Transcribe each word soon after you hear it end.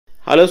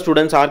Hello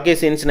students, RK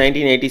since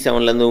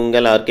 1987 ல இருந்து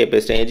உங்கள் RK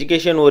பேசுறேன்.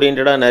 எஜுகேஷன்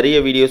ஓரியண்டடா நிறைய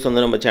வீடியோஸ்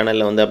வந்து நம்ம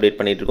சேனல்ல வந்து அப்டேட்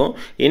பண்ணிட்டு இருக்கோம்.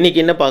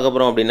 இன்னைக்கு என்ன பார்க்க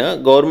போறோம் அப்படினா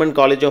government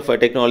college of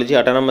technology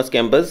autonomous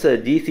campus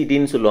GCT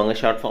ன்னு சொல்லுவாங்க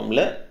ஷார்ட்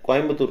ஃபார்ம்ல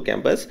Coimbatore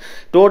campus.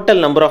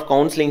 Total number of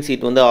counselling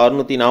seat வந்து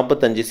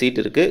 645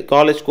 சீட் இருக்கு.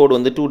 காலேஜ் கோட்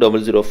வந்து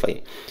 2005.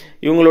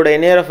 இவங்களோட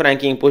NARF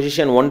ரேங்கிங்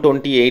பொசிஷன்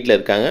 128ல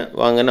இருக்காங்க.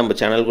 வாங்க நம்ம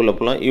சேனலுக்குள்ள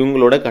போலாம்.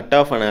 இவங்களோட கட்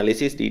ஆஃப்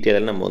அனாலிசிஸ் டீடைலா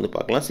நம்ம வந்து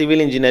பார்க்கலாம்.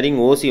 சிவில் இன்ஜினியரிங்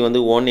OC வந்து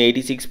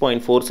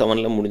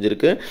 186.47ல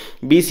முடிஞ்சிருக்கு.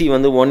 BC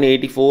வந்து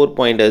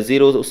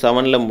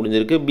 184.07ல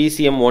முடிஞ்சிருக்கு.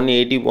 BCM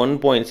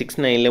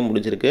 181.69ல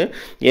முடிஞ்சிருக்கு.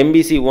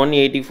 MBC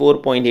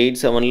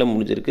 184.87ல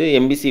முடிஞ்சிருக்கு.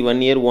 MBC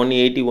 1 year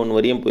 181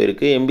 வரையும்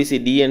போயிருக்கு. MBC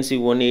DNC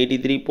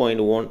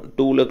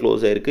 183.12ல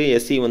க்ளோஸ் ஆயிருக்கு.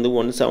 SC வந்து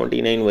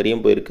 179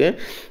 வரையும் போயிருக்கு.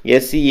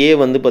 SCA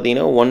வந்து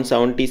பாத்தீங்கன்னா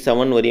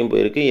 177 வரையும்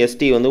போயிருக்கு.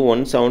 ST வந்து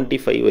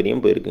 175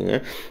 வரையும் போயிருக்குங்க.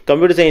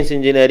 Computer science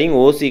engineering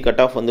OC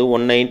cut off வந்து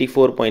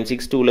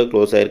 194.62ல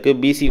க்ளோஸ் ஆயிருக்கு.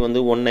 BC வந்து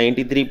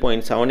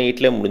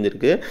 193.78ல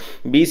முடிஞ்சிருக்கு.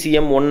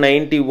 BCM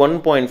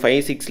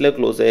 191.56ல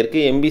க்ளோஸ்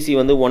ஆயிருக்கு. MBC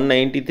வந்து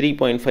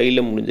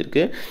 193.5ல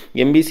முடிஞ்சிருக்கு.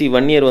 MBC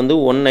 1 year வந்து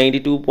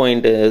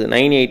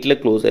 192.98ல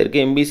க்ளோஸ்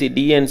ஆயிருக்கு. MBC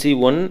DNC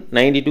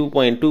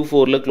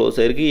 192.24ல க்ளோஸ்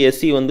ஆயிருக்கு.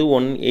 SC வந்து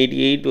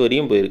 188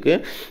 வரையும் போயிருக்கு.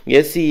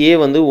 SCA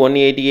வந்து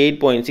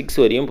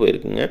 188.6 வரையும்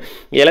போயிருக்குங்க.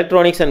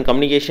 Electronics and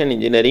communication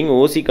engineering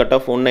OC cut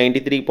off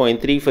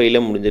 193.35ல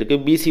முடிஞ்சிருக்கு.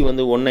 BC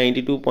வந்து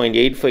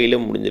 192.85ல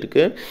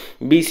முடிஞ்சிருக்கு.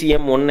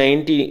 BCM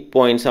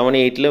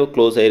 190.78ல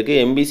க்ளோஸ் ஆயிருக்கு.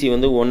 MBC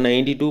வந்து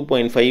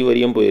 192.5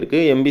 வரையும் போயிருக்கு.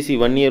 MBC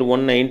 1 year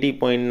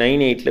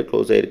 190.98ல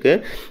க்ளோஸ் ஆயிருக்கு.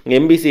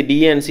 MBC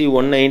DNC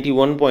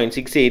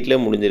 191.68ல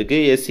முடிஞ்சிருக்கு.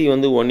 SC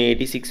வந்து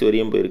 186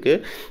 வரையும் போயிருக்கு.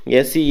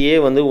 SCA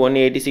வந்து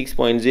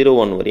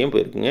 186.01 வரையும்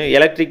போயிருக்குங்க.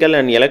 Electrical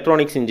and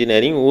electronics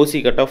engineering OC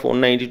cut off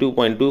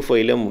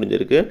 192.25ல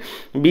முடிஞ்சிருக்கு.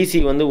 BC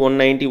வந்து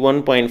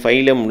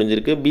 191.5ல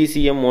முடிஞ்சிருக்கு.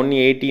 BCM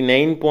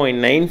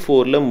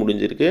 189.94ல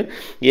முடிஞ்சிருக்கு.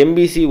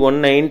 MBC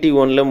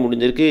 191ல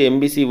முடிஞ்சிருக்கு.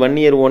 MBC 1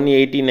 year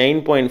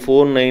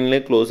 189.49ல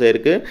க்ளோஸ்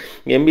ஆயிருக்கு.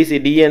 MBC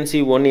DNC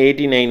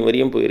 189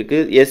 வரையும் போயிருக்கு.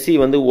 SC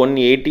வந்து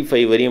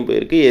 185 வரையும்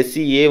போயிருக்கு.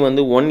 SCA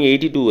வந்து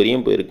 182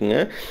 வரையும் போயிருக்குங்க.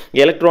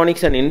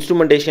 Electronics and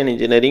instrumentation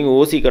engineering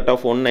OC cut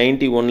off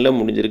 191ல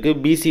முடிஞ்சிருக்கு.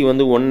 BC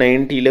வந்து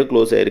 190ல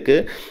க்ளோஸ் ஆயிருக்கு.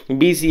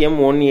 BCM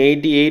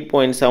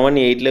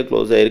 188.78ல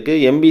க்ளோஸ் ஆயிருக்கு.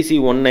 MBC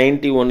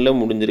 191ல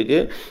முடிஞ்சிருக்கு.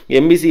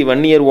 MBC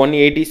 1 year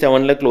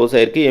 187ல க்ளோஸ்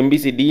ஆயிருக்கு.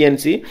 MBC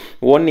DNC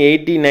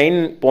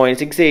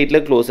 189.68ல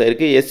க்ளோஸ்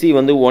ஆயிருக்கு. SC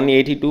வந்து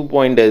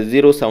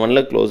 182.07ல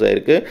க்ளோஸ்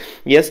ஆயிருக்கு.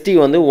 ST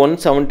வந்து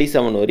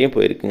 177 வரையும்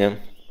போயிருக்குங்க.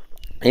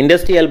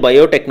 Industrial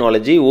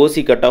biotechnology OC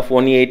cut off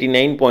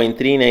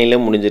 189.39ல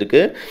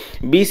முடிஞ்சிருக்கு.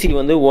 BC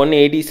வந்து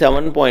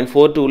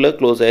 187.42ல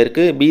க்ளோஸ்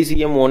ஆயிருக்கு.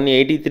 BCM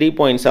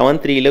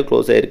 183.73ல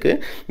க்ளோஸ் ஆயிருக்கு.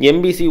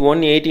 MBC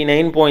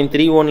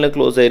 189.31ல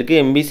க்ளோஸ் ஆயிருக்கு.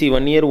 MBC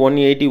 1 year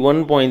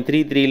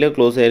 181.33ல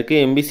க்ளோஸ் ஆயிருக்கு.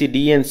 MBC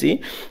DNC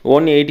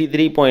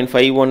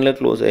 183.51ல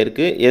க்ளோஸ்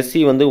ஆயிருக்கு. SC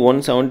வந்து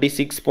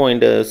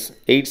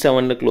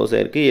 176.87ல க்ளோஸ்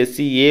ஆயிருக்கு.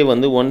 SCA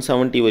வந்து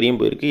 170 வரையும்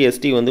போயிருக்கு.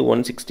 ST வந்து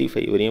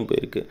 165 வரையும்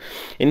போயிருக்கு.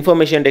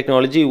 இன்ஃபர்மேஷன்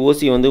டெக்னாலஜி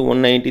OC வந்து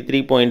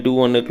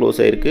 193.21ல க்ளோஸ்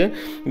ஆயிருக்கு.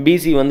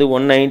 BC வந்து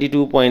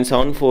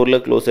 192.74ல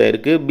க்ளோஸ்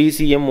ஆயிருக்கு.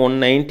 BCM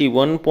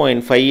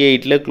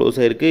 191.58ல க்ளோஸ்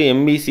ஆயிருக்கு.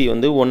 MBC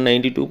வந்து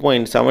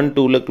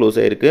 192.72ல க்ளோஸ்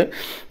ஆயிருக்கு.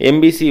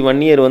 MBC 1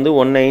 year வந்து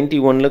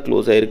 191ல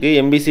க்ளோஸ் ஆயிருக்கு.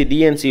 MBC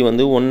DNC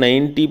வந்து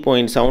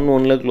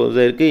 190.71ல க்ளோஸ்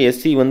ஆயிருக்கு.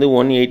 SC வந்து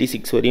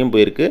 186 வரையும்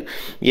போயிருக்கு.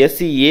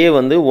 SCA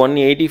வந்து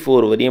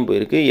 184 வரையும்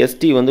போயிருக்கு.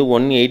 ST வந்து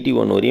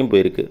 181 வரையும்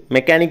போயிருக்கு.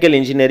 Mechanical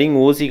engineering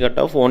OC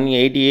cut off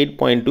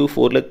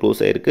 188.24ல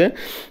close ஆயிருக்கு.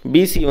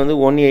 BC வந்து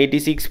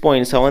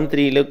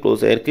 186.73ல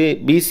க்ளோஸ் ஆயிருக்கு.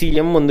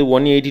 BCM வந்து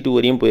 182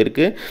 வரையும்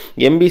போயிருக்கு.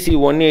 MBC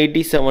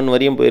 187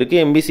 வரையும் போயிருக்கு.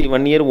 MBC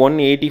 1 year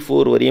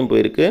 184 வரையும்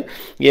போயிருக்கு.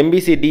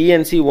 MBC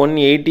DNC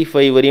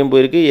 185 வரையும்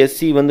போயிருக்கு.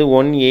 SC வந்து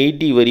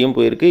 180 வரையும்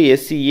போயிருக்கு.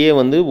 SCA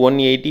வந்து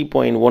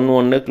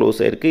 180.11ல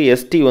க்ளோஸ் ஆயிருக்கு.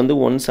 ST வந்து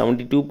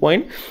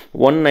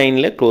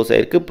 172.19ல க்ளோஸ்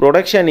ஆயிருக்கு.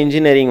 ப்ரொடக்ஷன்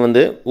இன்ஜினியரிங்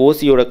வந்து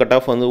OCயோட கட்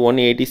ஆஃப் வந்து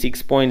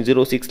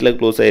 186.06ல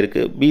க்ளோஸ்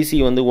ஆயிருக்கு. BC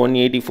வந்து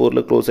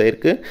 184ல க்ளோஸ்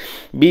ஆயிருக்கு.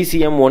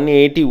 BCM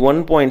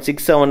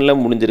 181.67ல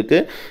முடிஞ்சிருக்கு.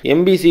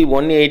 MBC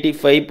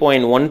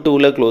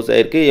 185.12ல க்ளோஸ்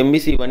ஆயிருக்கு.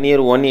 MBC 1 year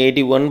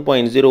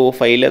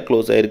 181.05ல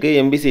க்ளோஸ் ஆயிருக்கு.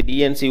 MBC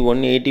DNC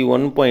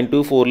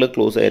 181.24ல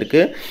க்ளோஸ்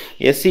ஆயிருக்கு.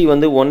 SC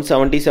வந்து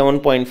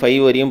 177.5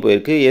 வரையும்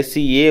போயிருக்கு.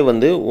 SCA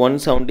வந்து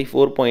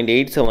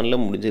 174.87ல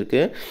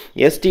முடிஞ்சிருக்கு.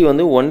 ST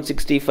வந்து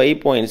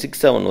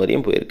 165.67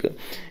 வரையும் போயிருக்கு.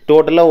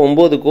 டோட்டலாக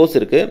 9 கோர்ஸ்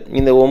இருக்குது.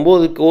 இந்த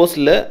 9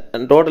 கோர்ஸில்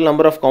total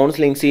number of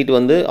counselling seat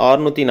வந்து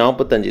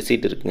 645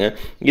 சீட் இருக்குங்க.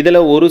 இதில்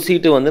ஒரு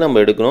சீட்டு வந்து நம்ம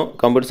எடுக்கிறோம்.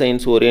 கம்ப்யூட்டர்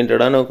சயின்ஸ்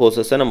ஓரியன்டான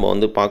கோர்சஸை நம்ம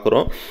வந்து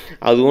பார்க்குறோம்.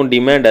 அதுவும்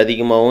டிமாண்ட்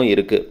அதிகமாகவும்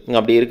இருக்குது.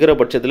 அப்படி இருக்கிற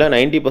பட்சத்தில்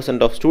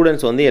 90% ஆஃப்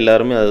ஸ்டூடெண்ட்ஸ் வந்து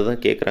எல்லாருமே அதை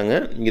தான் கேட்குறாங்க.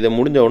 இதை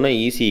முடிஞ்ச உடனே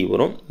ECE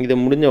வரும். இதை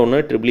முடிஞ்ச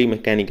உடனே EEE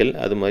மெக்கானிக்கல்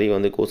அது மாதிரி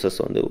வந்து கோர்சஸ்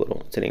வந்து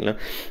வரும். சரிங்களா?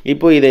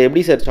 இப்போ இதை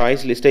எப்படி சார்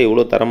சாய்ஸ் லிஸ்ட்டை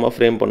எவ்வளோ தரமாக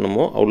ஃப்ரேம்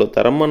பண்ணுமோ அவ்வளோ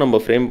தரமாக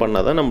நம்ம ஃப்ரேம்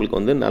பண்ணால் தான் நம்மளுக்கு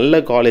வந்து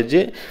நல்ல காலேஜ்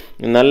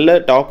நல்ல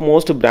டாப்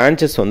மோஸ்ட்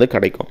பிரான்ச்சஸ் வந்து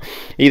கிடைக்கும்.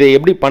 இதை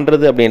எப்படி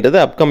பண்ணுறது அப்படின்றது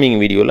அப்கமிங்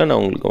வீடியோவில் நான்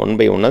உங்களுக்கு ஒன்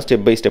பை ஒன்னாக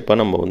ஸ்டெப் பை ஸ்டெப்பாக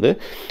நம்ம வந்து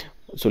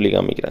சொல்லி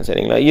காமிக்கிறேன்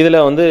சரிங்களா.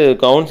 இதில் வந்து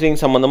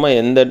கவுன்சிலிங் சம்மந்தமாக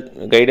எந்த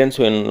கைடன்ஸ்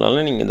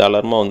வேணும்னாலும் நீங்கள்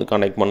தாராளமாக வந்து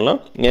கான்டாக்ட் பண்ணலாம்.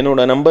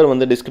 என்னோடய நம்பர்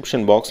வந்து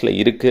டிஸ்கிரிப்ஷன் பாக்ஸில்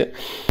இருக்குது.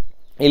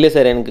 இல்லை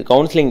சார் எனக்கு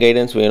கவுன்சிலிங்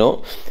கைடன்ஸ் வேணும்,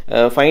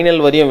 ஃபைனல்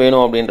வரையும்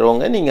வேணும்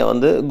அப்படின்றவங்க நீங்கள்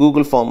வந்து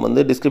கூகுள் ஃபார்ம்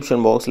வந்து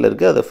டிஸ்கிரிப்ஷன் பாக்ஸில்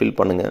இருக்குது, அதை ஃபில்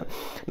பண்ணுங்கள்.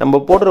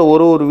 நம்ம போடுற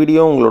ஒரு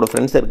வீடியோ உங்களோட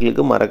ஃப்ரெண்ட்ஸ்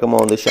சர்க்கிளுக்கு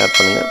மறக்காமல் வந்து ஷேர்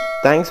பண்ணுங்கள்.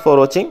 தேங்க்ஸ்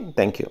ஃபார் வாட்சிங்.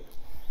 தேங்க்யூ.